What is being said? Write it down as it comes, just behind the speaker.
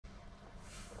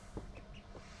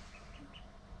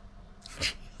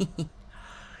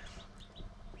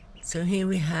So here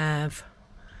we have,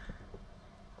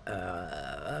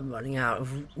 I'm running out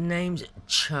of names,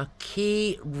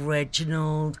 Chucky,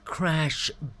 Reginald,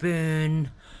 Crash,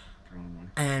 Burn,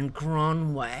 and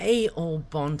Gronway, all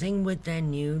bonding with their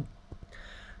new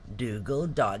Dougal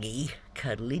doggy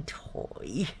cuddly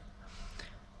toy,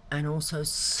 and also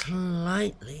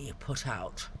slightly put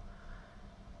out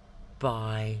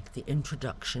by the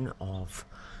introduction of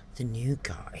the new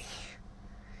guy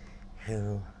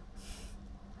who,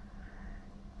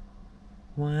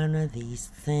 one of these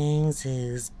things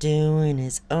is doing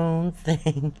his own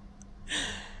thing.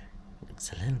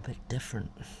 Looks a little bit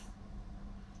different.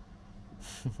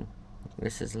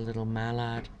 This is a little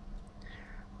Mallard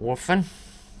orphan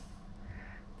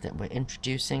that we're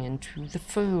introducing into the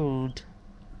fold.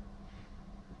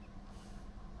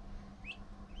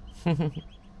 I'm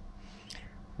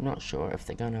not sure if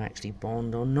they're going to actually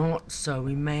bond or not, so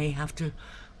we may have to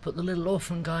put the little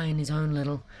orphan guy in his own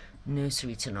little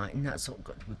nursery tonight, and that's all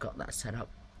good. We've got that set up.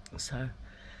 So,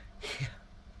 yeah,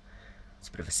 it's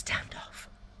a bit of a standoff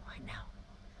right now.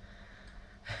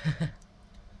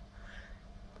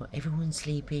 But everyone's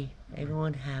sleepy,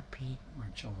 everyone happy.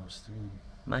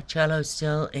 Marcello's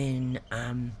still in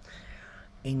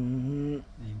the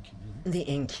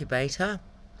incubator.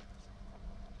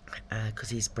 Because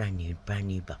he's brand new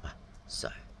Bubba. So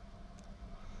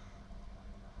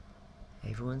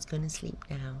everyone's gonna sleep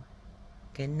now.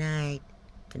 Good night.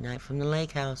 Good night from the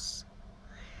lake house.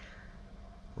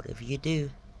 Whatever you do,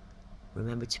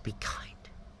 remember to be kind.